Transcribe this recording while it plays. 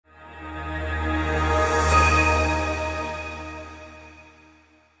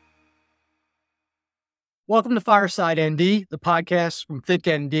Welcome to FiresideND, the podcast from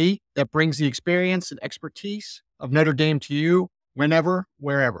ThinkND that brings the experience and expertise of Notre Dame to you whenever,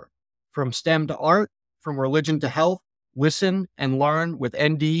 wherever. From STEM to art, from religion to health, listen and learn with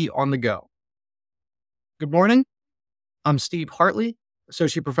ND on the go. Good morning. I'm Steve Hartley,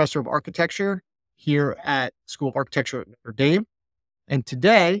 Associate Professor of Architecture here at School of Architecture at Notre Dame. And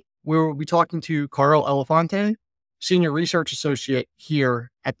today we will be talking to Carl Elefante, Senior Research Associate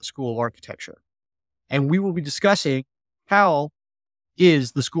here at the School of Architecture. And we will be discussing how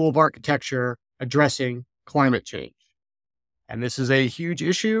is the School of Architecture addressing climate change. And this is a huge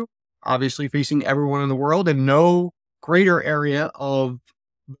issue, obviously facing everyone in the world, and no greater area of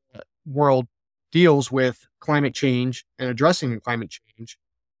the world deals with climate change and addressing climate change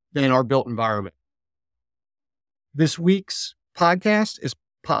than our built environment. This week's podcast is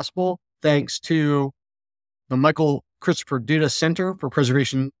possible thanks to the Michael Christopher Duda Center for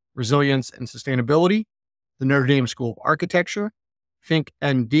Preservation, Resilience, and Sustainability, the Notre Dame School of Architecture,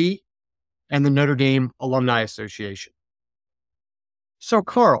 ThinkND, and the Notre Dame Alumni Association. So,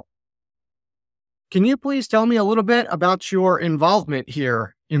 Carl, can you please tell me a little bit about your involvement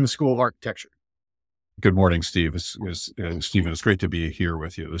here in the School of Architecture? Good morning, Steve. Stephen, it's great to be here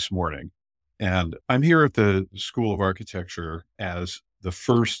with you this morning. And I'm here at the School of Architecture as the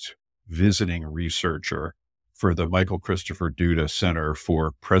first visiting researcher for the Michael Christopher Duda Center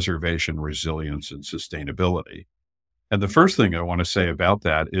for Preservation, Resilience, and Sustainability. And the first thing I want to say about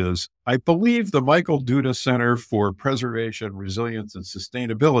that is I believe the Michael Duda Center for Preservation, Resilience, and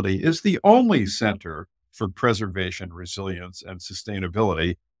Sustainability is the only center for preservation, resilience, and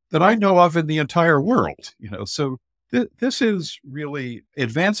sustainability that I know of in the entire world. So this is really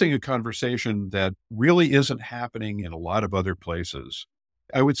advancing a conversation that really isn't happening in a lot of other places.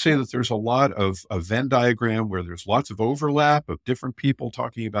 I would say that there's a lot of a Venn diagram where there's lots of overlap of different people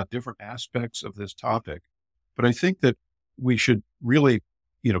talking about different aspects of this topic. But I think that we should really,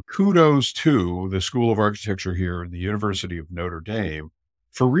 kudos to the School of Architecture here in the University of Notre Dame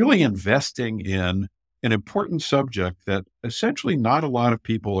for really investing in an important subject that essentially not a lot of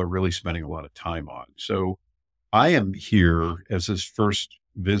people are really spending a lot of time on. So I am here as this first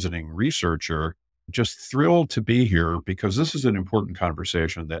visiting researcher, just thrilled to be here because this is an important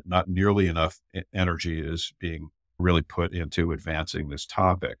conversation that not nearly enough energy is being really put into advancing this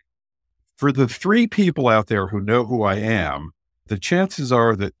topic. For the three people out there who know who I am, the chances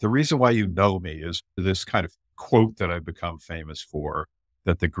are that the reason why you know me is this kind of quote that I've become famous for,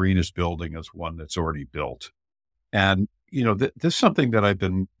 that the greenest building is one that's already built. And, this is something that I've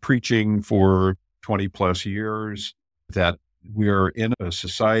been preaching for 20 plus years, that we are in a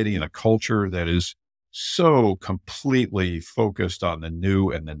society and a culture that is so completely focused on the new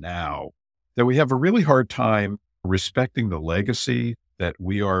and the now that we have a really hard time respecting the legacy that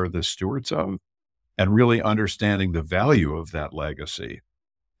we are the stewards of and really understanding the value of that legacy.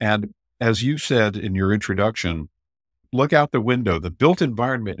 And as you said in your introduction, look out the window. The built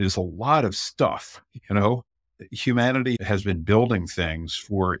environment is a lot of stuff. Humanity has been building things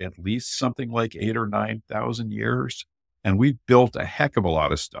for at least something like 8,000 or 9,000 years. And we've built a heck of a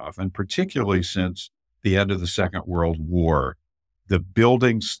lot of stuff. And particularly since the end of the Second World War, the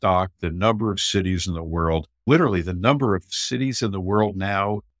building stock, the number of cities in the world, literally the number of cities in the world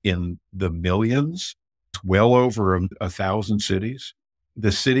now in the millions, well over 1,000 cities.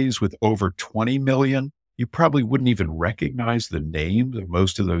 The cities with over 20 million, you probably wouldn't even recognize the names of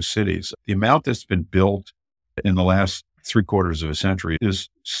most of those cities. The amount that's been built in the last 3/4 of a century is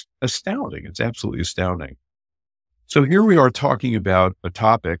astounding. It's absolutely astounding. So here we are talking about a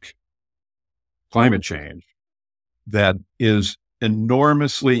topic, climate change, that is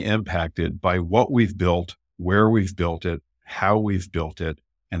enormously impacted by what we've built, where we've built it, how we've built it,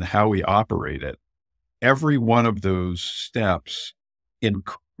 and how we operate it. Every one of those steps,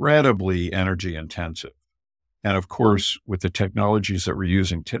 incredibly energy intensive. And of course, with the technologies that we're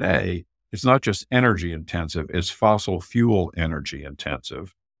using today, it's not just energy intensive, it's fossil fuel energy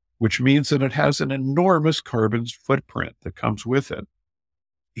intensive, which means that it has an enormous carbon footprint that comes with it.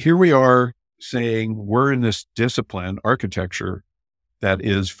 Here we are saying we're in this discipline, architecture, that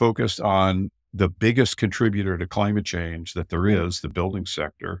is focused on the biggest contributor to climate change that there is, the building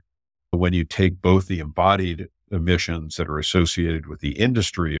sector. When you take both the embodied emissions that are associated with the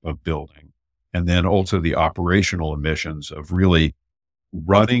industry of building, and then also the operational emissions of really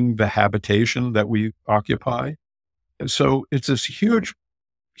running the habitation that we occupy. And so it's this huge,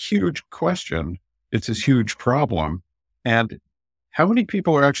 huge question. It's this huge problem. And how many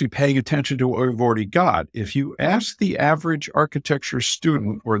people are actually paying attention to what we've already got? If you ask the average architecture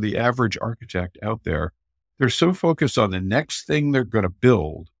student or the average architect out there, they're so focused on the next thing they're going to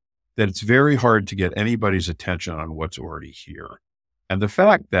build that it's very hard to get anybody's attention on what's already here. And the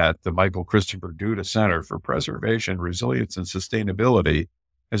fact that the Michael Christopher Duda Center for Preservation, Resilience, and Sustainability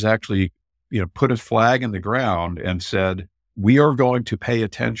has actually, put a flag in the ground and said, we are going to pay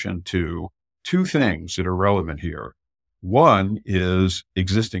attention to two things that are relevant here. One is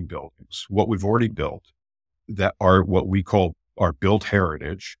existing buildings, what we've already built, that are what we call our built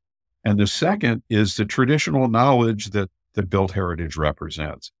heritage. And the second is the traditional knowledge that the built heritage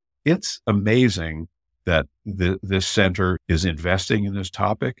represents. It's amazing that this center is investing in this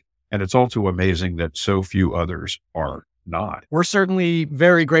topic. And it's also amazing that so few others are not. We're certainly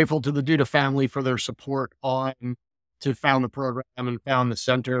very grateful to the Duda family for their support to found the program and found the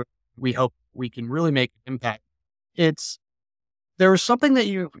center. We hope we can really make an impact. There was something that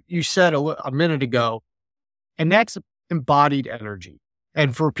you said a minute ago, and that's embodied energy.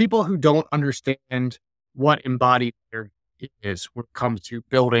 And for people who don't understand what embodied energy is when it comes to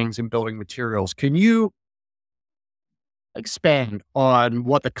buildings and building materials, can you expand on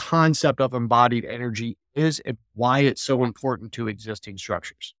what the concept of embodied energy is and why it's so important to existing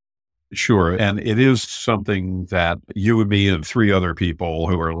structures? Sure. And it is something that you and me and three other people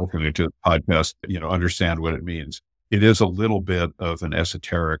who are listening to the podcast, understand what it means. It is a little bit of an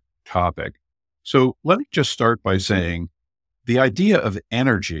esoteric topic. So let me just start by saying the idea of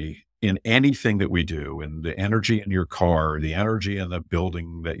energy in anything that we do, and the energy in your car, the energy in the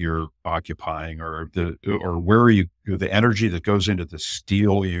building that you're occupying, or the energy that goes into the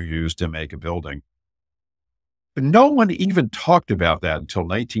steel you use to make a building. But no one even talked about that until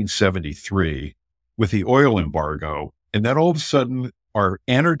 1973 with the oil embargo. And then all of a sudden, our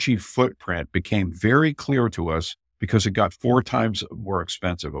energy footprint became very clear to us because it got 4 times more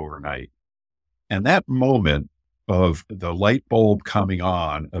expensive overnight. And that moment of the light bulb coming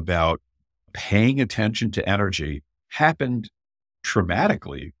on about paying attention to energy happened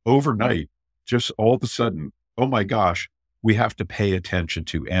dramatically overnight. Just all of a sudden, oh my gosh, we have to pay attention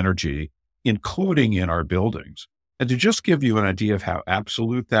to energy, including in our buildings. And to just give you an idea of how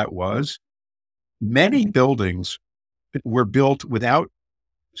absolute that was, many buildings were built without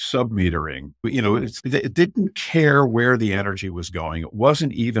submetering. It didn't care where the energy was going. It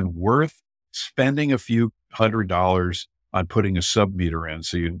wasn't even worth spending a few $100s on putting a submeter in,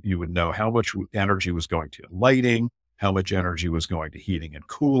 so you would know how much energy was going to lighting, how much energy was going to heating and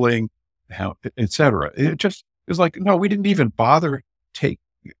cooling, et cetera. It was like, no, we didn't even bother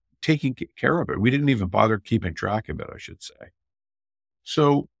taking care of it. We didn't even bother keeping track of it, I should say.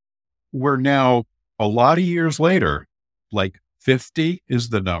 So we're now a lot of years later, like 50 is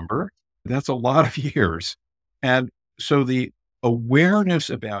the number. That's a lot of years. And so the awareness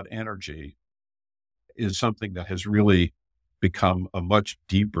about energy is something that has really become a much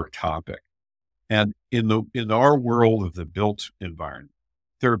deeper topic. And in our world of the built environment,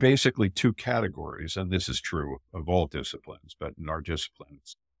 there are basically 2 categories, and this is true of all disciplines, but in our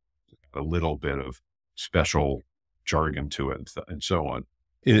disciplines, a little bit of special jargon to it and so on.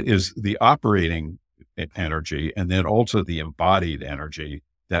 It is the operating energy, and then also the embodied energy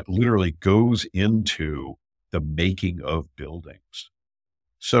that literally goes into the making of buildings.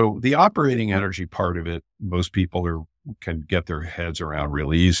 So the operating energy part of it, most people can get their heads around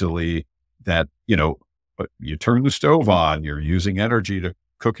real easily, that, you turn the stove on, you're using energy to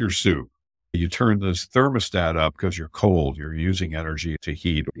cook your soup. You turn this thermostat up because you're cold, you're using energy to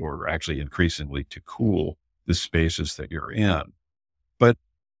heat, or actually increasingly to cool the spaces that you're in. But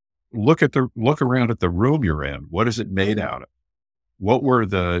look around at the room you're in. What is it made out of? What were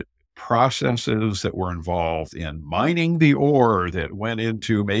the processes that were involved in mining the ore that went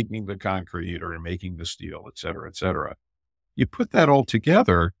into making the concrete or making the steel, et cetera, et cetera? You put that all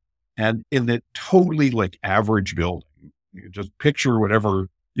together, and in the totally average building, you just picture whatever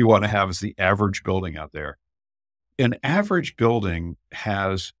you want to have as the average building out there. An average building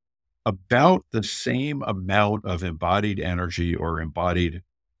has about the same amount of embodied energy or embodied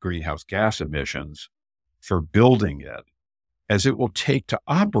greenhouse gas emissions for building it as it will take to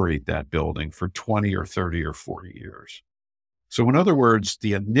operate that building for 20 or 30 or 40 years. So in other words,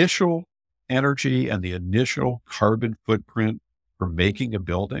 the initial energy and the initial carbon footprint for making a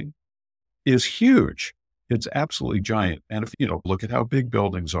building is huge. It's absolutely giant. And if, look at how big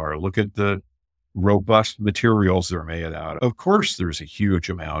buildings are, look at the robust materials they're made out of. Of course, there's a huge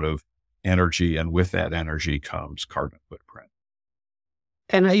amount of energy, and with that energy comes carbon footprint.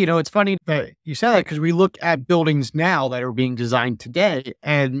 And, it's funny that you said that, because we look at buildings now that are being designed today,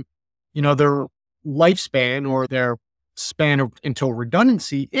 and, their lifespan or their span until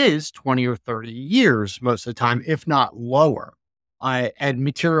redundancy is 20 or 30 years most of the time, if not lower. And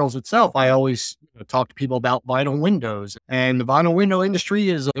materials itself, I always talk to people about vinyl windows. And the vinyl window industry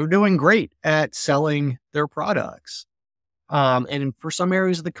they're doing great at selling their products. And for some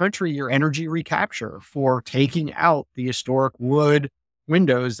areas of the country, your energy recapture for taking out the historic wood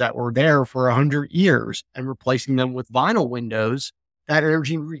windows that were there for 100 years and replacing them with vinyl windows, that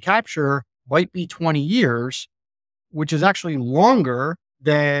energy recapture might be 20 years, which is actually longer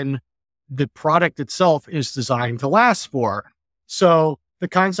than the product itself is designed to last for. So the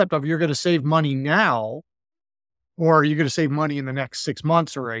concept of you're going to save money now, or you're going to save money in the next 6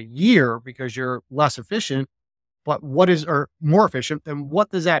 months or a year because you're less efficient, but or more efficient, then what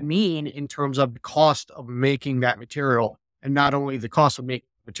does that mean in terms of the cost of making that material? And not only the cost of making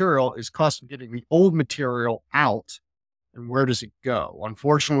material, is cost of getting the old material out, and where does it go?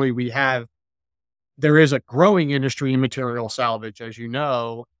 Unfortunately, there is a growing industry in material salvage, as you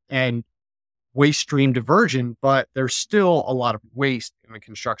know, and waste stream diversion, but there's still a lot of waste in the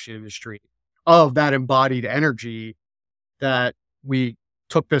construction industry of that embodied energy that we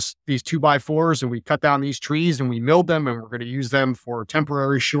took these 2x4s and we cut down these trees and we milled them, and we're going to use them for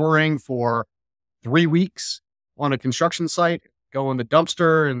temporary shoring for 3 weeks on a construction site, go in the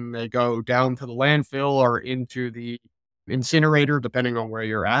dumpster, and they go down to the landfill or into the incinerator, depending on where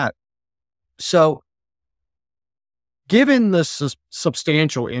you're at. So given the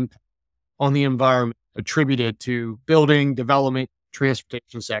substantial impact on the environment attributed to building, development,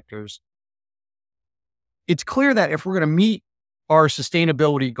 transportation sectors, it's clear that if we're going to meet our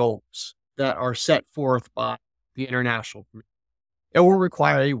sustainability goals that are set forth by the international community, it will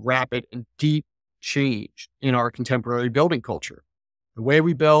require a rapid and deep change in our contemporary building culture. The way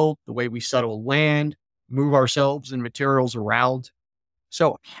we build, the way we settle land, move ourselves and materials around.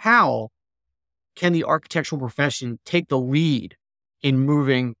 So how can the architectural profession take the lead in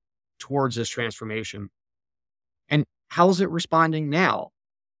moving towards this transformation? And how is it responding now?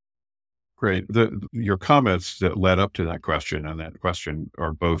 Great. Your comments that led up to that question and that question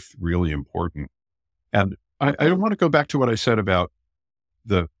are both really important. And I want to go back to what I said about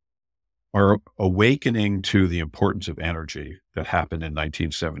our awakening to the importance of energy that happened in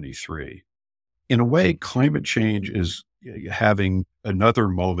 1973. In a way, climate change is having another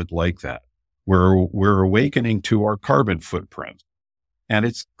moment like that, where we're awakening to our carbon footprint. And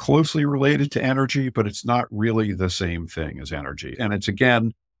it's closely related to energy, but it's not really the same thing as energy. And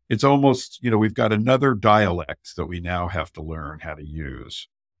it's almost, we've got another dialect that we now have to learn how to use.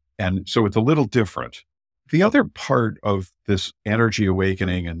 And so it's a little different. The other part of this energy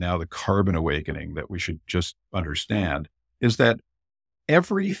awakening and now the carbon awakening that we should just understand is that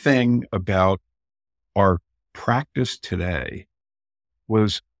everything about our practice today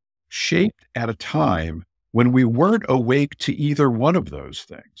was shaped at a time when we weren't awake to either one of those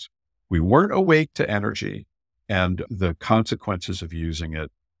things. We weren't awake to energy and the consequences of using it.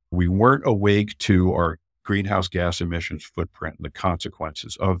 We weren't awake to our greenhouse gas emissions footprint and the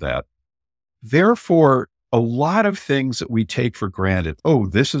consequences of that. Therefore, a lot of things that we take for granted, oh,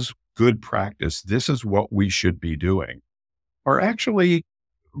 this is good practice, this is what we should be doing, are actually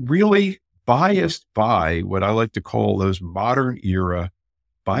really biased by what I like to call those modern era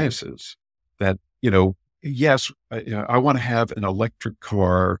biases that, yes, I want to have an electric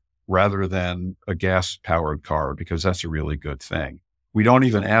car rather than a gas powered car because that's a really good thing. We don't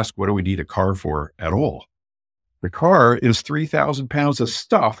even ask, what do we need a car for at all? The car is 3,000 pounds of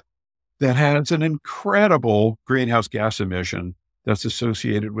stuff that has an incredible greenhouse gas emission that's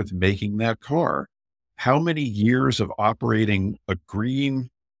associated with making that car. How many years of operating a green,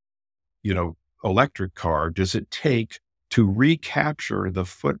 electric car does it take to recapture the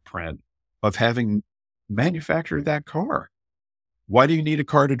footprint of having manufactured that car? Why do you need a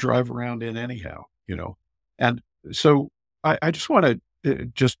car to drive around in anyhow? And so I just want to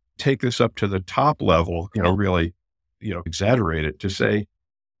just take this up to the top level, really, exaggerate it to say,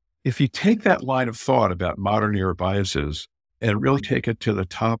 if you take that line of thought about modern era biases and really take it to the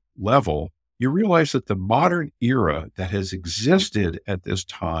top level, you realize that the modern era that has existed at this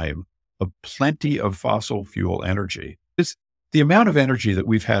time of plenty of fossil fuel energy is the amount of energy that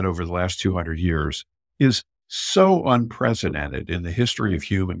we've had over the last 200 years is so unprecedented in the history of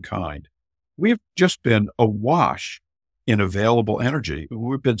humankind. We've just been awash in available energy.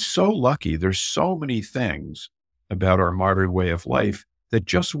 We've been so lucky. There's so many things about our modern way of life that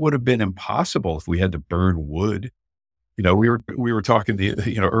just would have been impossible if we had to burn wood. We were talking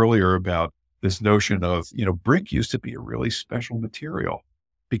earlier about this notion of, brick used to be a really special material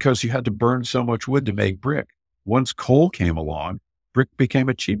because you had to burn so much wood to make brick. Once coal came along, brick became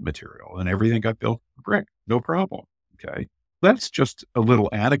a cheap material and everything got built with brick, no problem. Okay. That's just a little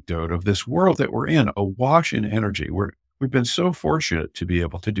anecdote of this world that we're in, awash in energy. We've been so fortunate to be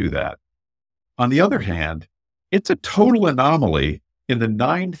able to do that. On the other hand, it's a total anomaly in the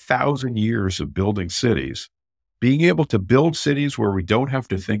 9,000 years of building cities. Being able to build cities where we don't have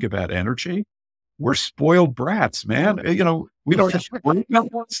to think about energy, we're spoiled brats, man. We don't have to worry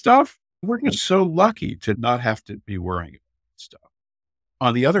about that stuff. We're just so lucky to not have to be worrying about stuff.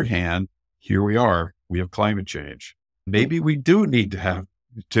 On the other hand, here we are, we have climate change. Maybe we do need to have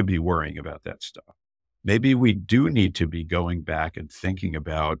to be worrying about that stuff. Maybe we do need to be going back and thinking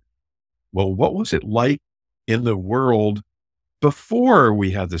about, well, what was it like in the world before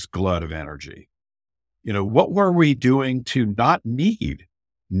we had this glut of energy? What were we doing to not need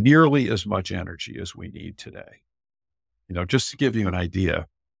nearly as much energy as we need today? Just to give you an idea,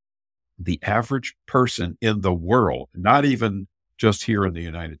 the average person in the world, not even just here in the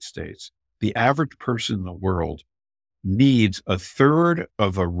United States, the average person in the world needs a third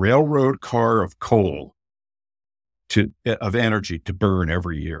of a railroad car of coal of energy to burn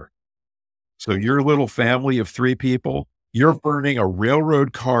every year. So your little family of 3 people, you're burning a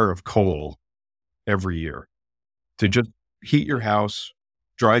railroad car of coal every year to just heat your house,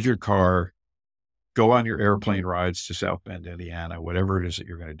 drive your car, go on your airplane rides to South Bend, Indiana, whatever it is that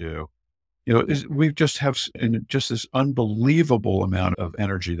you're going to do. We just have just this unbelievable amount of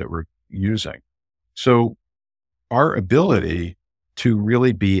energy that we're using. So our ability to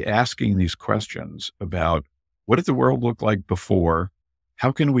really be asking these questions about what did the world look like before?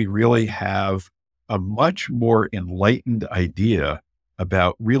 How can we really have a much more enlightened idea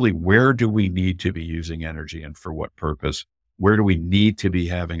about really where do we need to be using energy and for what purpose? Where do we need to be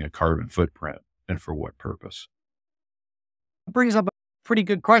having a carbon footprint and for what purpose? It brings up a pretty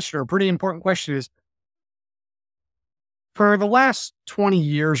good question, or a pretty important question is, for the last 20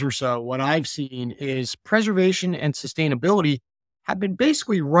 years or so, what I've seen is preservation and sustainability have been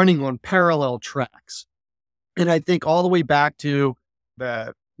basically running on parallel tracks. And I think all the way back to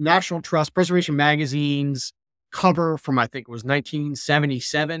the National Trust Preservation Magazine's cover from, I think it was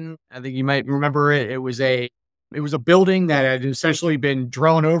 1977. I think you might remember it. It was a building that had essentially been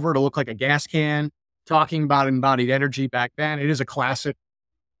drawn over to look like a gas can, talking about embodied energy back then. It is a classic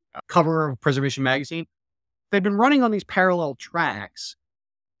cover of Preservation Magazine. They've been running on these parallel tracks,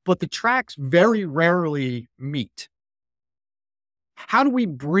 but the tracks very rarely meet. How do we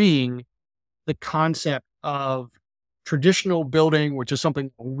bring the concept of traditional building, which is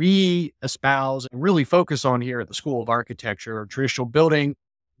something we espouse and really focus on here at the School of Architecture, traditional building,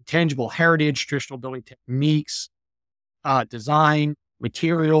 tangible heritage, traditional building techniques, design,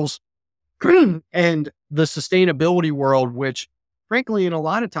 materials, and the sustainability world, which frankly, in a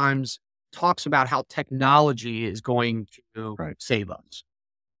lot of times talks about how technology is going to save us.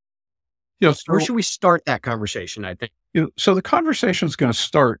 Where should we start that conversation, I think? So the conversation is going to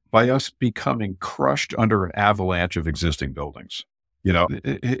start by us becoming crushed under an avalanche of existing buildings.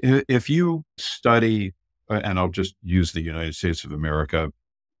 If you study, and I'll just use the United States of America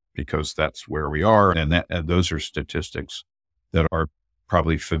because that's where we are, and those are statistics that are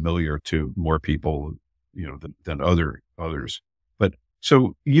probably familiar to more people, than others. But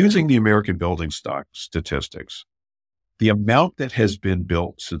so using the American building stock statistics, the amount that has been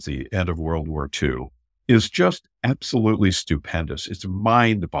built since the end of World War II is just absolutely stupendous. It's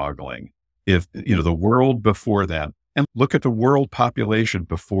mind-boggling. If, the world before that, and look at the world population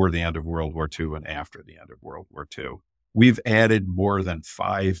before the end of World War II and after the end of World War II, we've added more than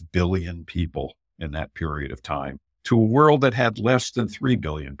 5 billion people in that period of time to a world that had less than 3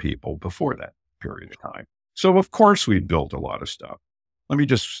 billion people before that period of time. So of course we've built a lot of stuff. Let me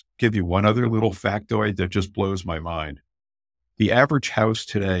just give you one other little factoid that just blows my mind. The average house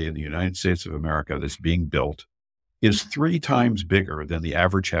today in the United States of America that's being built is 3 times bigger than the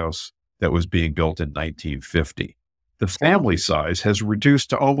average house that was being built in 1950. The family size has reduced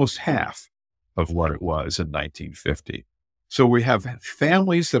to almost half of what it was in 1950. So we have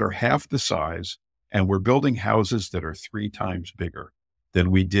families that are half the size, and we're building houses that are 3 times bigger than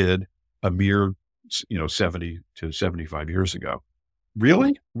we did a mere, 70 to 75 years ago.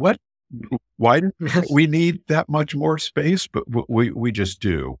 Really? What? Why do we need that much more space? But we just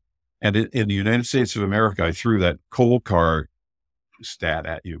do. And in the United States of America, I threw that coal car stat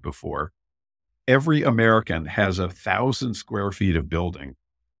at you before. Every American has 1,000 square feet of building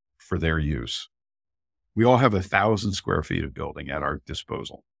for their use. We all have 1,000 square feet of building at our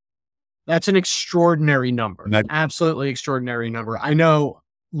disposal. That's an extraordinary number. Absolutely extraordinary number. I know,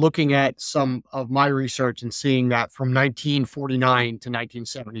 looking at some of my research and seeing that from 1949 to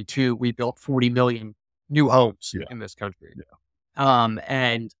 1972, we built 40 million new homes in this country. Yeah.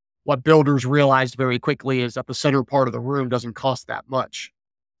 And what builders realized very quickly is that the center part of the room doesn't cost that much.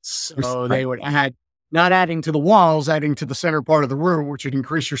 So they would not adding to the walls, adding to the center part of the room, which would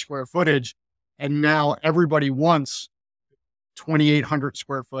increase your square footage. And now everybody wants 2,800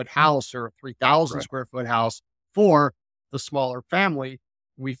 square foot house or 3,000 Right. square foot house for the smaller family.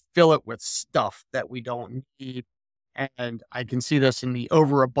 We fill it with stuff that we don't need. And I can see this in the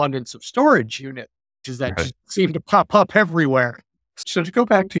overabundance of storage units that Right. just seem to pop up everywhere. So to go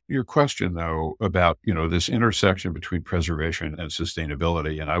back to your question, though, about, this intersection between preservation and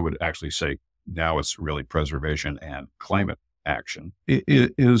sustainability, and I would actually say now it's really preservation and climate action,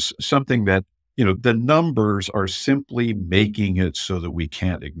 it is something that, the numbers are simply making it so that we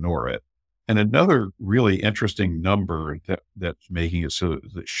can't ignore it. And another really interesting number that's making it so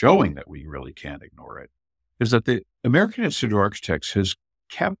that showing that we really can't ignore it is that the American Institute of Architects has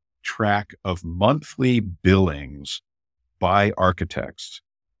kept track of monthly billings by architects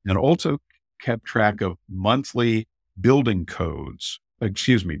and also kept track of monthly building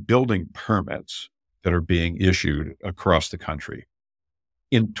building permits that are being issued across the country.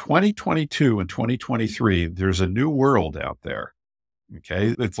 In 2022 and 2023, there's a new world out there.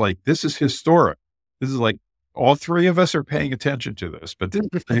 Okay. It's like, this is historic. This is like, all three of us are paying attention to this, but this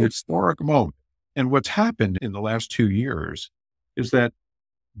is a historic moment. And what's happened in the last 2 years is that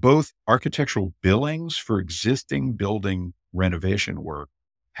both architectural billings for existing building renovation work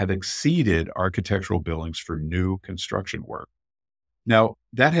have exceeded architectural billings for new construction work. Now,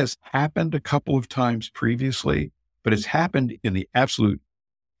 that has happened a couple of times previously, but it's happened in the absolute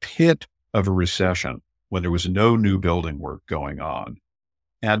pit of a recession when there was no new building work going on.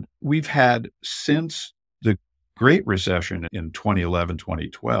 And we've had, since the Great Recession in 2011,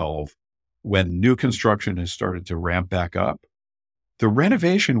 2012, when new construction has started to ramp back up, the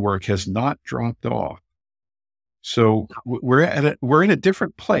renovation work has not dropped off. So we're in a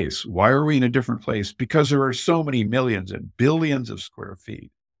different place. Why are we in a different place? Because there are so many millions and billions of square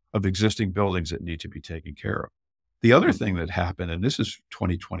feet of existing buildings that need to be taken care of. The other thing that happened, and this is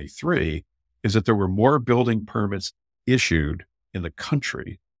 2023, is that there were more building permits issued in the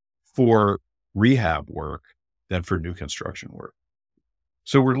country for rehab work than for new construction work.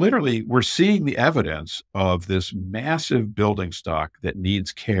 So we're seeing the evidence of this massive building stock that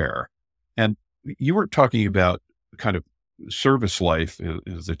needs care. And you were talking about kind of service life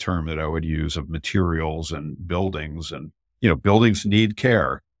is the term that I would use, of materials and buildings. And, buildings need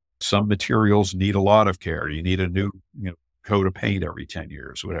care. Some materials need a lot of care. You need a new, coat of paint every 10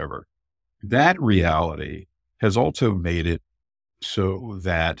 years, whatever. That reality has also made it so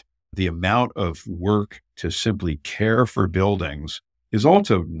that the amount of work to simply care for buildings is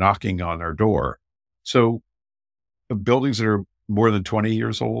also knocking on our door. So buildings that are more than 20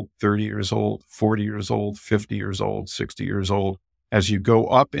 years old, 30 years old, 40 years old, 50 years old, 60 years old, as you go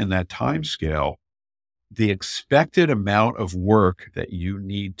up in that time scale, the expected amount of work that you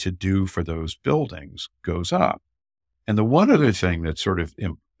need to do for those buildings goes up. And the one other thing that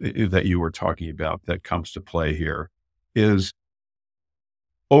that you were talking about that comes to play here is,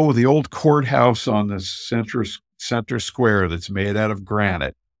 the old courthouse on the center square that's made out of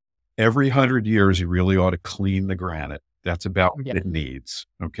granite. Every 100 years, you really ought to clean the granite. That's about what it needs.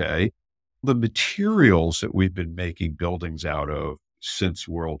 Okay. The materials that we've been making buildings out of since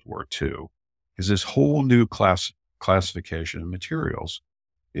World War II is this whole new classification of materials.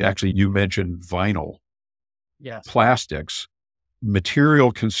 Actually, you mentioned vinyl. Yes. Plastics.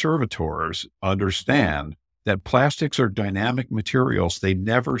 Material conservators understand that plastics are dynamic materials. They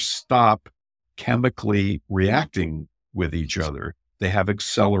never stop chemically reacting with each other. They have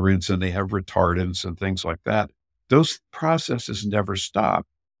accelerants and they have retardants and things like that. Those processes never stop.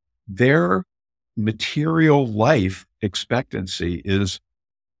 Their material life expectancy is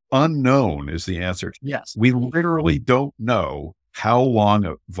unknown, is the answer. Yes. We literally don't know how long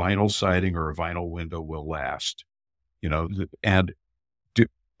a vinyl siding or a vinyl window will last, and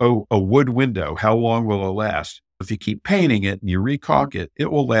a wood window, how long will it last? If you keep painting it and you recaulk it,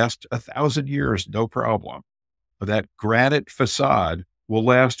 it will last 1,000 years, no problem. But that granite facade will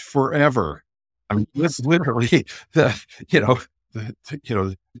last forever. I mean, it's literally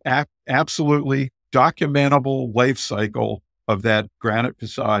absolutely documentable life cycle of that granite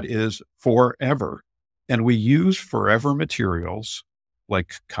facade is forever. And we use forever materials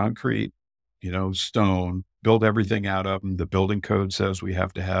like concrete, stone, build everything out of them. The building code says we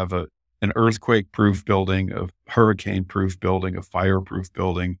have to have an earthquake-proof building, a hurricane-proof building, a fire-proof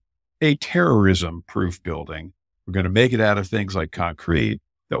building, a terrorism-proof building. We're going to make it out of things like concrete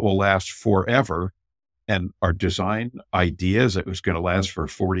that will last forever. And our design idea is that it was going to last for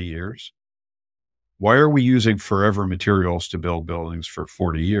 40 years. Why are we using forever materials to build buildings for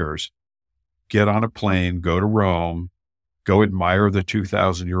 40 years? Get on a plane, go to Rome, go admire the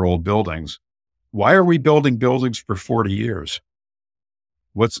 2,000-year-old buildings. Why are we building buildings for 40 years?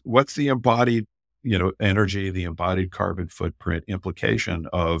 What's the embodied, energy, the embodied carbon footprint implication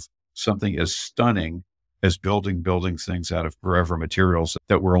of something as stunning as building things out of forever materials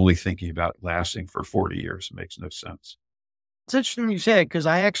that we're only thinking about lasting for 40 years? It makes no sense. It's interesting you say it, because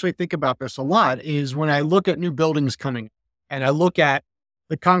I actually think about this a lot, is when I look at new buildings coming and I look at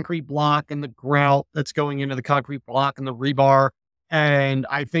the concrete block and the grout that's going into the concrete block and the rebar. And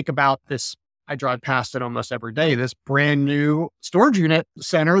I think about this, I drive past it almost every day, this brand new storage unit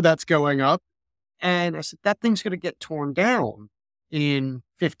center that's going up. And I said, that thing's going to get torn down in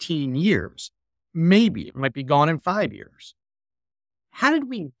 15 years. Maybe it might be gone in 5 years. How did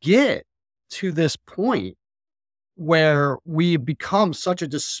we get to this point where we become such a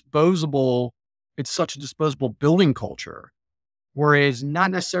disposable building culture? Whereas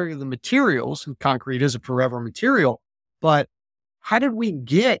not necessarily the materials, and concrete is a forever material, but how did we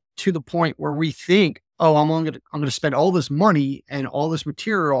get to the point where we think, oh, I'm going to spend all this money and all this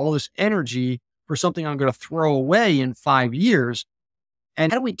material, all this energy for something I'm going to throw away in 5 years?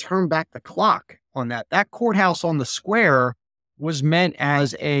 And how do we turn back the clock on that? That courthouse on the square was meant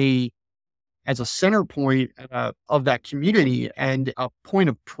as a center point of that community and a point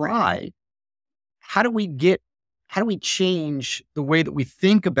of pride. How do we change the way that we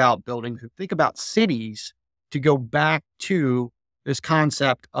think about buildings and think about cities to go back to this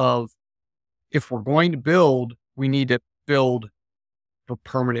concept of, if we're going to build, we need to build for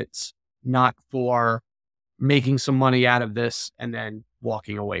permanence, not for making some money out of this and then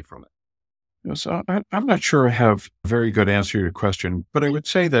walking away from it? So I'm not sure I have a very good answer to your question, but I would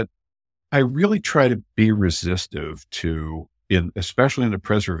say that I really try to be resistive to, especially in the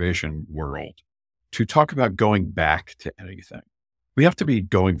preservation world, to talk about going back to anything. We have to be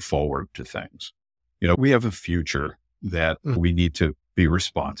going forward to things. We have a future that we need to be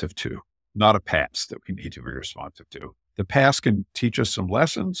responsive to, not a past that we need to be responsive to. The past can teach us some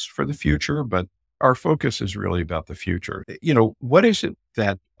lessons for the future, but our focus is really about the future. What is it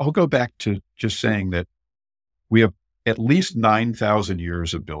that, I'll go back to just saying that we have at least 9,000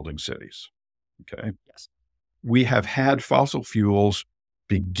 years of building cities. Okay. Yes. We have had fossil fuels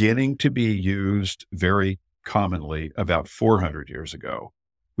beginning to be used very commonly about 400 years ago.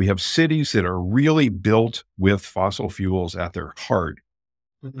 We have cities that are really built with fossil fuels at their heart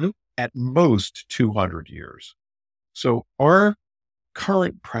at most 200 years. So our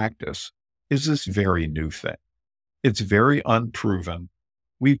current practice is this very new thing. It's very unproven.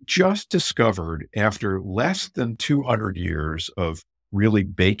 We've just discovered, after less than 200 years of really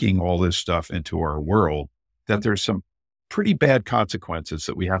baking all this stuff into our world, that there's some pretty bad consequences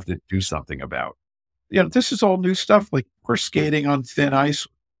that we have to do something about. This is all new stuff. Like, we're skating on thin ice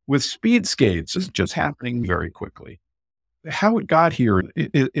with speed skates. This is just happening very quickly. How it got here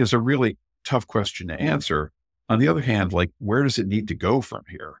is a really tough question to answer. On the other hand, where does it need to go from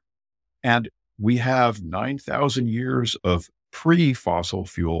here? And we have 9,000 years of pre-fossil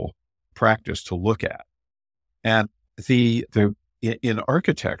fuel practice to look at. And in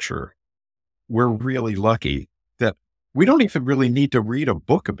architecture, we're really lucky that we don't even really need to read a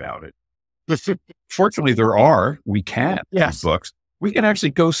book about it. Fortunately, we can read books. We can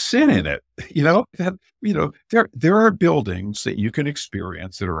actually go sit in it. There are buildings that you can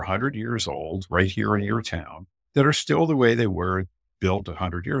experience that are 100 years old right here in your town that are still the way they were built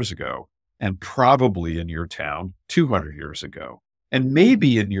 100 years ago, and probably in your town 200 years ago, and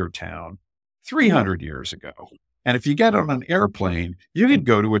maybe in your town 300 years ago. And if you get on an airplane, you can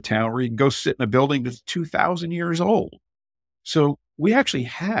go to a town where you can go sit in a building that's 2,000 years old. So we actually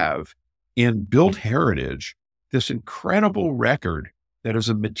have in built heritage this incredible record that is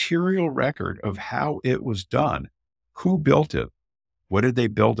a material record of how it was done. Who built it? What did they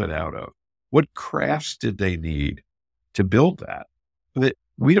build it out of? What crafts did they need to build that?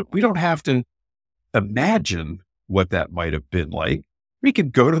 We don't have to imagine what that might have been like. We can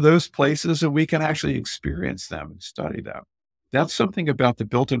go to those places and we can actually experience them and study them. That's something about the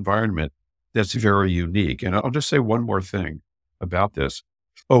built environment that's very unique. And I'll just say one more thing about this.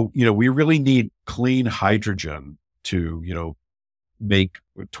 We really need clean hydrogen to, make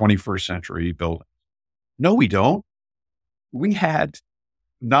 21st century buildings. No, we don't. We had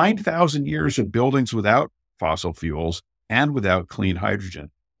 9,000 years of buildings without fossil fuels and without clean hydrogen.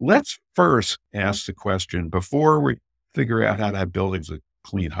 Let's first ask the question, before we figure out how to have buildings with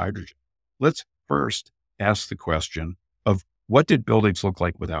clean hydrogen, let's first ask the question of, what did buildings look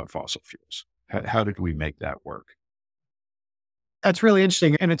like without fossil fuels? How did we make that work? That's really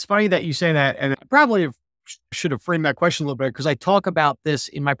interesting. And it's funny that you say that. And I probably should have framed that question a little bit, because I talk about this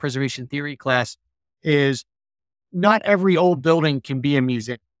in my preservation theory class, is not every old building can be a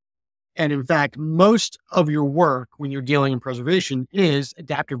museum. And in fact, most of your work when you're dealing in preservation is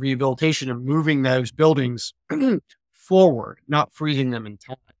adaptive rehabilitation and moving those buildings forward, not freezing them in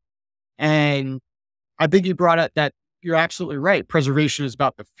time. And I think you brought up that you're absolutely right. Preservation is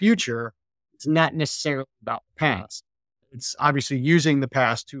about the future. It's not necessarily about the past. It's obviously using the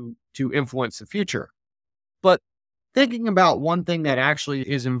past to influence the future. But thinking about one thing that actually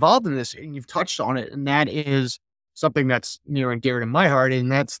is involved in this, and you've touched on it, and that is something that's near and dear to my heart,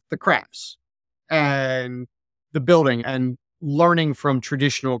 and that's the crafts and the building and learning from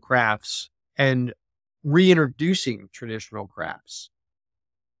traditional crafts and reintroducing traditional crafts.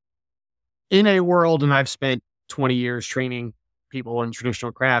 In a world, and I've spent 20 years training people in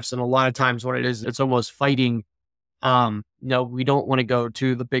traditional crafts, and a lot of times what it is, it's almost fighting. No, we don't want to go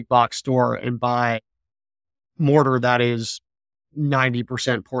to the big box store and buy mortar that is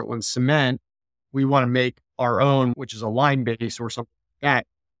 90% Portland cement. We want to make our own, which is a lime base or something like that.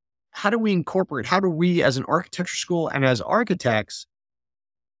 How do we incorporate, how do we as an architecture school and as architects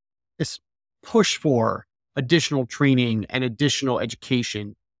push for additional training and additional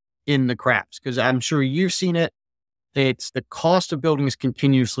education in the crafts? Because I'm sure you've seen it. It's the cost of buildings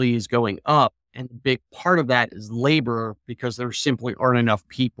continuously is going up. And a big part of that is labor, because there simply aren't enough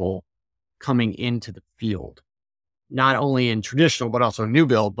people coming into the field, not only in traditional, but also new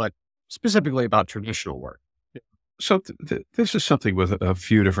build, but specifically about traditional work. So this is something with a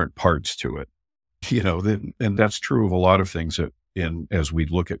few different parts to it, and that's true of a lot of things as we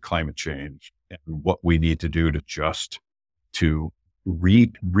look at climate change and what we need to do to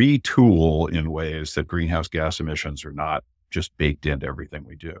retool in ways that greenhouse gas emissions are not just baked into everything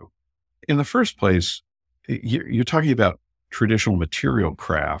we do. In the first place, you're talking about traditional material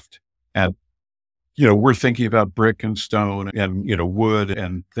craft, and we're thinking about brick and stone and wood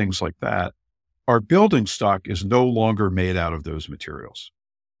and things like that. Our building stock is no longer made out of those materials.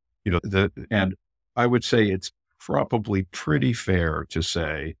 And I would say it's probably pretty fair to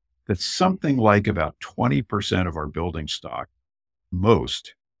say that something like about 20% of our building stock,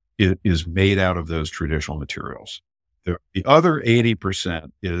 most, is made out of those traditional materials. The other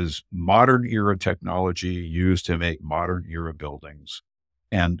 80% is modern era technology used to make modern era buildings.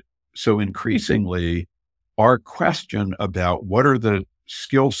 And so increasingly, our question about what are the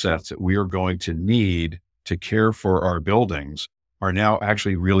skill sets that we are going to need to care for our buildings are now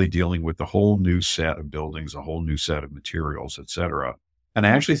actually really dealing with the whole new set of buildings, a whole new set of materials, et cetera. And I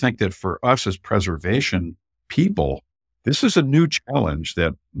actually think that for us as preservation people, this is a new challenge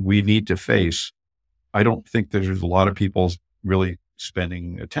that we need to face. I don't think there's a lot of people really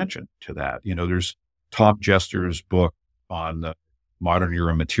spending attention to that. There's Tom Jester's book on the modern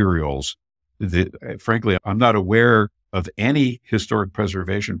era materials. Frankly, I'm not aware of any historic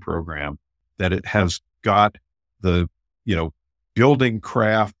preservation program that it has got the, building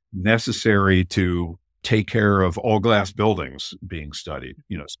craft necessary to take care of all glass buildings being studied,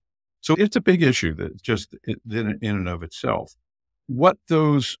 So it's a big issue that just in and of itself. What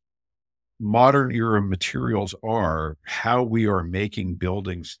those modern era materials are, how we are making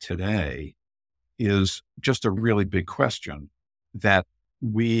buildings today, is just a really big question that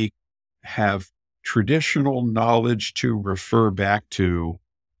we have traditional knowledge to refer back to.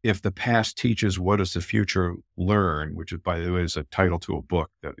 If the past teaches, what does the future learn? Which is, by the way, is a title to a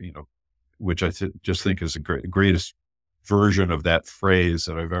book that, which I just think is the greatest version of that phrase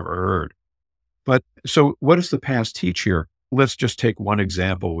that I've ever heard. But so what does the past teach here? Let's just take one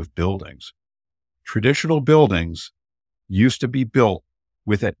example with buildings. Traditional buildings used to be built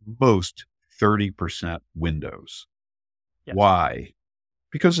with at most 30% windows. Yes. Why?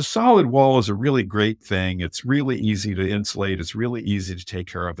 Because a solid wall is a really great thing. It's really easy to insulate. It's really easy to take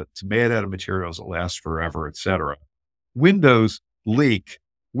care of. It's made out of materials that last forever, et cetera. Windows leak.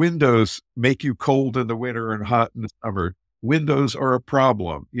 Windows make you cold in the winter and hot in the summer. Windows are a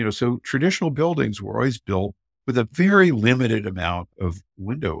problem. So traditional buildings were always built with a very limited amount of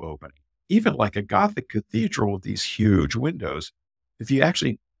window opening. Even like a Gothic cathedral with these huge windows, if you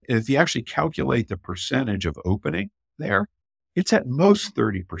actually calculate the percentage of opening there, it's at most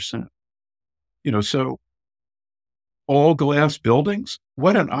 30%. So all glass buildings,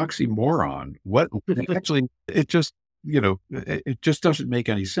 what an oxymoron. What actually, it just doesn't make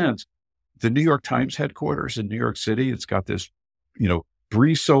any sense. The New York Times headquarters in New York City, it's got this,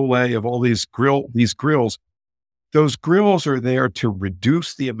 brise soleil of all these grills. Those grills are there to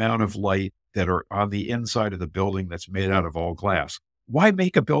reduce the amount of light that are on the inside of the building that's made out of all glass. Why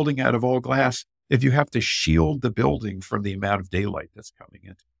make a building out of all glass if you have to shield the building from the amount of daylight that's coming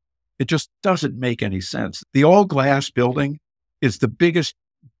in? It just doesn't make any sense. The all glass building is the biggest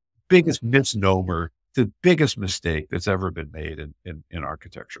misnomer, the biggest mistake that's ever been made in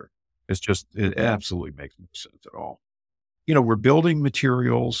architecture. It absolutely makes no sense at all. We're building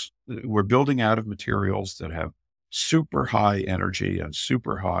out of materials that have super high energy and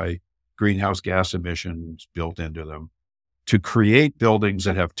super high greenhouse gas emissions built into them to create buildings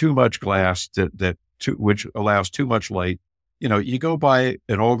that have too much glass which allows too much light. You go by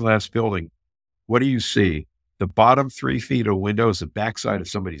an all glass building. What do you see? The bottom 3 feet of windows, the backside of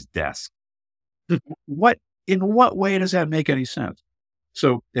somebody's desk. In what way does that make any sense?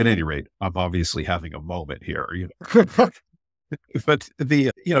 So at any rate, I'm obviously having a moment here, but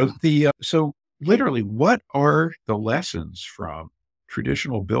so literally, what are the lessons from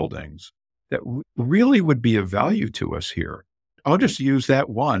traditional buildings that really would be of value to us here? I'll just use that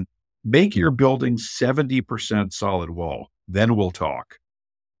one. Make your building 70% solid wall. Then we'll talk.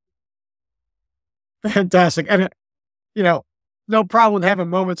 Fantastic. And, no problem with having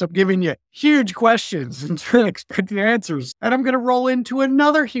moments of giving you huge questions and expecting answers. And I'm going to roll into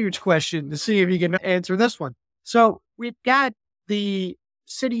another huge question to see if you can answer this one. So we've got the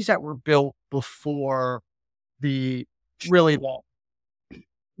cities that were built before the really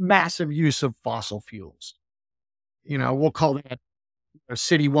massive use of fossil fuels. We'll call that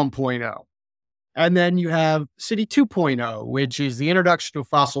City 1.0. And then you have City 2.0, which is the introduction of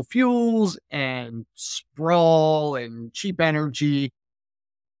fossil fuels and sprawl and cheap energy.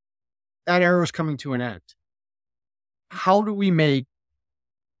 That era is coming to an end. How do we make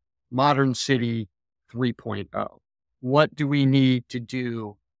modern City 3.0? What do we need to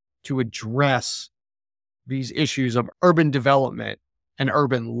do to address these issues of urban development and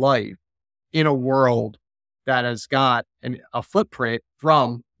urban life in a world that has got a footprint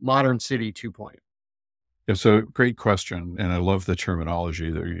from modern City 2.0? It's a great question. And I love the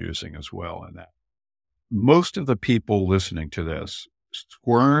terminology that you're using as well in that. Most of the people listening to this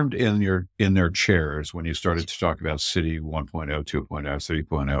squirmed in their chairs when you started to talk about City 1.0, 2.0,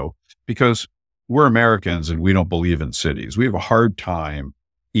 3.0, because we're Americans and we don't believe in cities. We have a hard time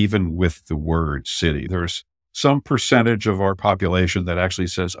even with the word city. There's some percentage of our population that actually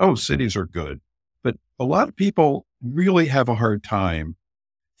says, oh, cities are good. But a lot of people really have a hard time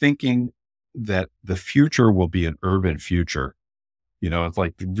thinking that the future will be an urban future. It's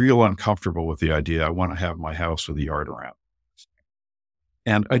like real uncomfortable with the idea. I want to have my house with a yard around.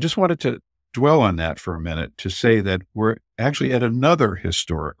 And I just wanted to dwell on that for a minute to say that we're actually at another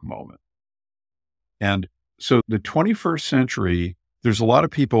historic moment. And so the 21st century, there's a lot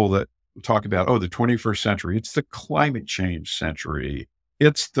of people that talk about, the 21st century, it's the climate change century.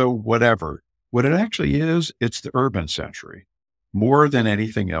 It's the whatever. What it actually is, it's the urban century. More than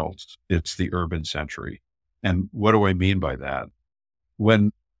anything else, it's the urban century. And what do I mean by that?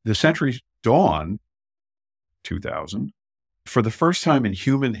 When the century dawned, 2000, for the first time in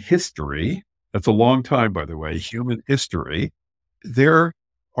human history, that's a long time, by the way, human history, there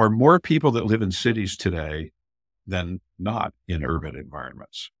are more people that live in cities today than not in urban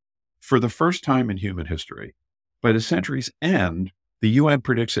environments. For the first time in human history, by the century's end, the UN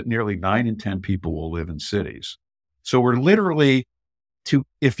predicts that nearly 9 in 10 people will live in cities. So we're literally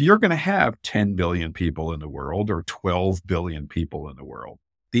if you're going to have 10 billion people in the world or 12 billion people in the world,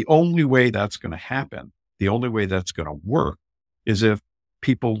 the only way that's going to happen, the only way that's going to work is if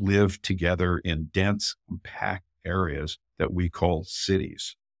people live together in dense, compact areas that we call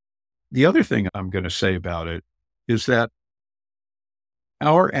cities. The other thing I'm going to say about it is that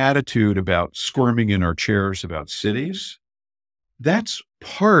our attitude about squirming in our chairs about cities, that's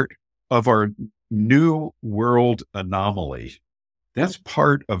part of our new world anomaly. That's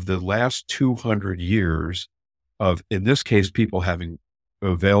part of the last 200 years of, in this case, people having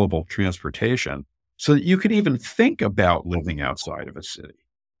available transportation so that you can even think about living outside of a city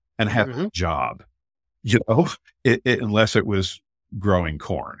and have a job, unless it was growing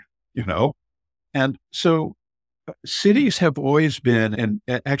corn, And so cities have always been, and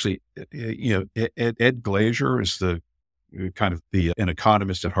actually, Ed Glaeser is an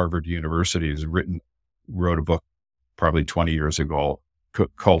economist at Harvard University, has wrote a book probably 20 years ago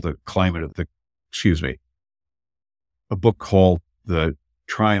called a book called The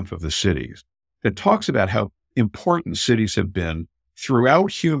Triumph of the Cities, that talks about how important cities have been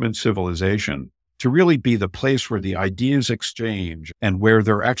throughout human civilization to really be the place where the ideas exchange and where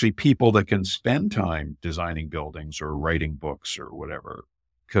there are actually people that can spend time designing buildings or writing books or whatever,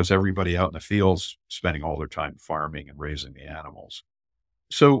 because everybody out in the fields spending all their time farming and raising the animals.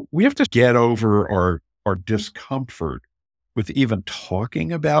 So we have to get over our discomfort with even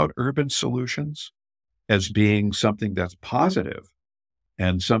talking about urban solutions as being something that's positive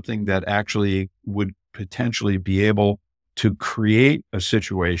and something that actually would potentially be able to create a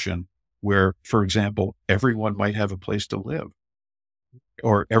situation where, for example, everyone might have a place to live.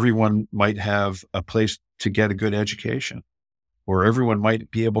 or everyone might have a place to get a good education, or everyone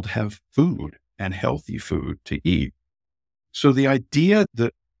might be able to have food and healthy food to eat. So the idea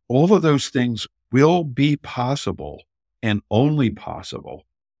that all of those things will be possible and only possible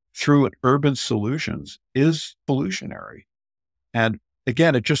through urban solutions is evolutionary. And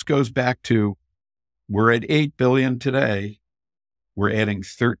again, it just goes back to, we're at 8 billion today.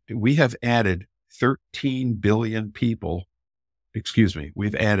 We have added 13 billion people.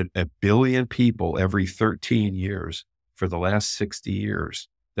 We've added 1 billion people every 13 years for the last 60 years.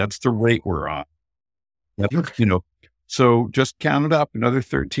 That's the rate we're on. So just count it up, another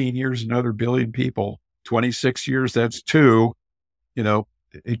 13 years, another billion people, 26 years, that's 2.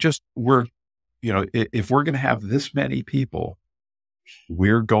 If we're going to have this many people,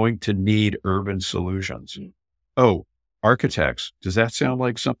 we're going to need urban solutions. Oh, architects, does that sound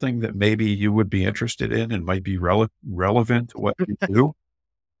like something that maybe you would be interested in and might be relevant to what you do?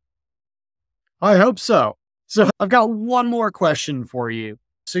 I hope so. So I've got one more question for you.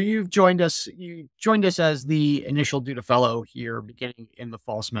 So you joined us as the initial Duda Fellow here beginning in the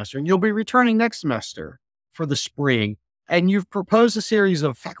fall semester, and you'll be returning next semester for the spring. And you've proposed a series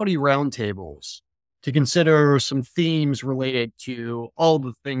of faculty roundtables to consider some themes related to all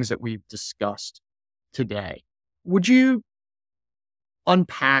the things that we've discussed today. Would you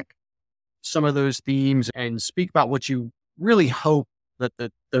unpack some of those themes and speak about what you really hope that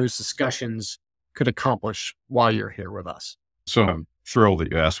those discussions could accomplish while you're here with us? So I'm thrilled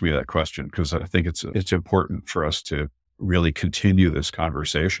that you asked me that question, because I think it's important for us to really continue this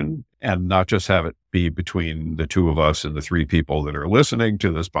conversation and not just have it be between the 2 of us and the 3 people that are listening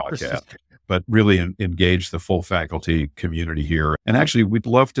to this podcast, but really engage the full faculty community here. And actually, we'd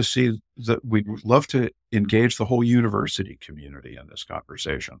love to engage the whole university community in this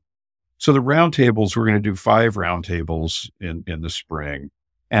conversation. So the roundtables, we're going to do 5 roundtables in the spring,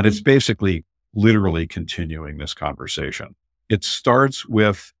 and it's basically literally continuing this conversation. It starts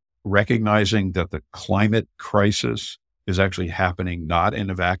with recognizing that the climate crisis is actually happening not in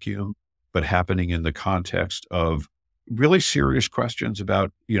a vacuum, but happening in the context of really serious questions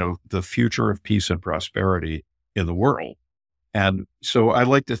about, the future of peace and prosperity in the world. And so I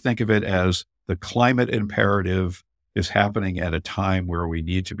like to think of it as the climate imperative is happening at a time where we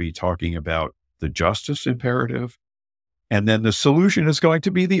need to be talking about the justice imperative. And then the solution is going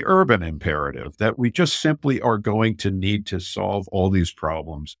to be the urban imperative, that we just simply are going to need to solve all these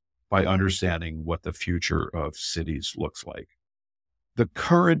problems by understanding what the future of cities looks like. The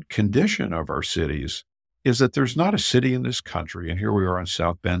current condition of our cities is that there's not a city in this country, and here we are in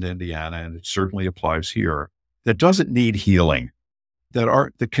South Bend, Indiana, and it certainly applies here, that doesn't need healing,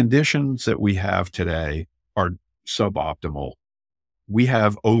 that the conditions that we have today are suboptimal. We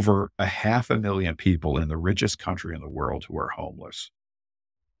have over 500,000 people in the richest country in the world who are homeless.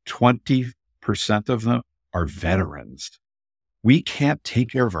 20% of them are veterans. We can't take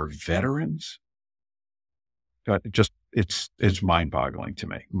care of our veterans. It's mind-boggling to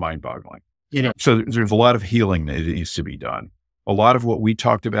me, mind-boggling. So there's a lot of healing that needs to be done. A lot of what we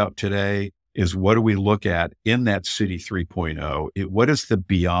talked about today is, what do we look at in that City 3.0? What does the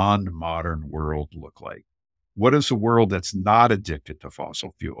beyond modern world look like? What does a world that's not addicted to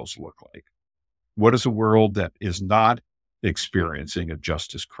fossil fuels look like? What does a world that is not experiencing a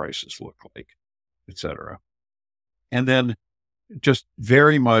justice crisis look like, et cetera? And then just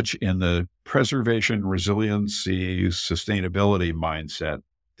very much in the preservation, resiliency, sustainability mindset,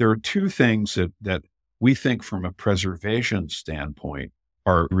 there are 2 things that we think from a preservation standpoint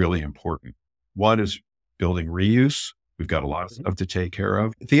are really important. One is building reuse. We've got a lot of stuff to take care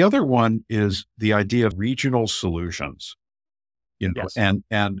of. The other one is the idea of regional solutions, Yes.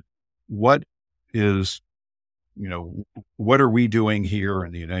 and what is, what are we doing here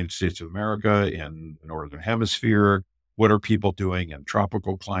in the United States of America, in the Northern Hemisphere? What are people doing in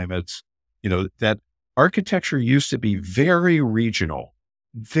tropical climates? That architecture used to be very regional.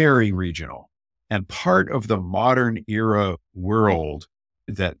 And part of the modern era world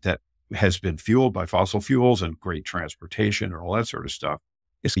that has been fueled by fossil fuels and great transportation and all that sort of stuff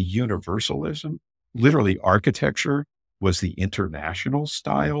is a universalism. Literally, architecture was the international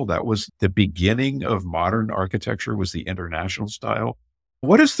style. That was the beginning of modern architecture, was the international style.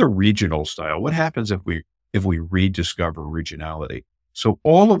 What is the regional style? What happens if we rediscover regionality? So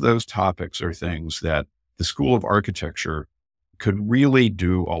all of those topics are things that the School of Architecture could really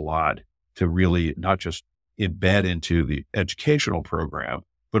do a lot to really not just embed into the educational program,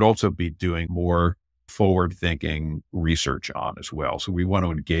 but also be doing more forward-thinking research on as well. So we want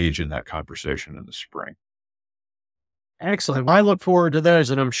to engage in that conversation in the spring. Excellent. I look forward to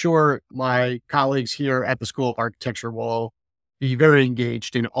those, and I'm sure my colleagues here at the School of Architecture will be very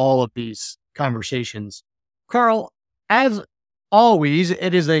engaged in all of these conversations. Carl, as always,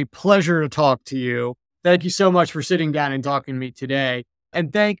 it is a pleasure to talk to you. Thank you so much for sitting down and talking to me today.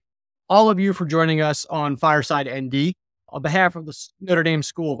 And thank all of you for joining us on FiresideND. On behalf of the Notre Dame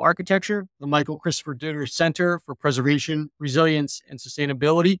School of Architecture, the Michael Christopher Duda Center for Preservation, Resilience, and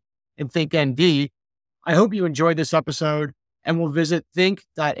Sustainability, and ThinkND, I hope you enjoyed this episode and will visit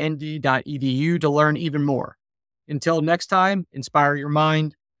think.nd.edu to learn even more. Until next time, inspire your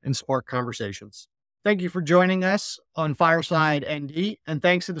mind and spark conversations. Thank you for joining us on FiresideND, and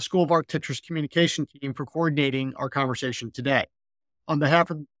thanks to the School of Architecture's communication team for coordinating our conversation today. On behalf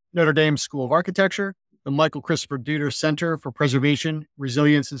of Notre Dame School of Architecture, the Michael Christopher Duda Center for Preservation,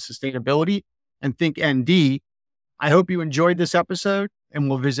 Resilience, and Sustainability, and ThinkND, I hope you enjoyed this episode and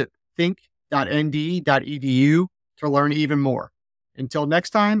will visit think.nd.edu to learn even more. Until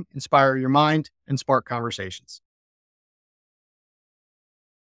next time, inspire your mind and spark conversations.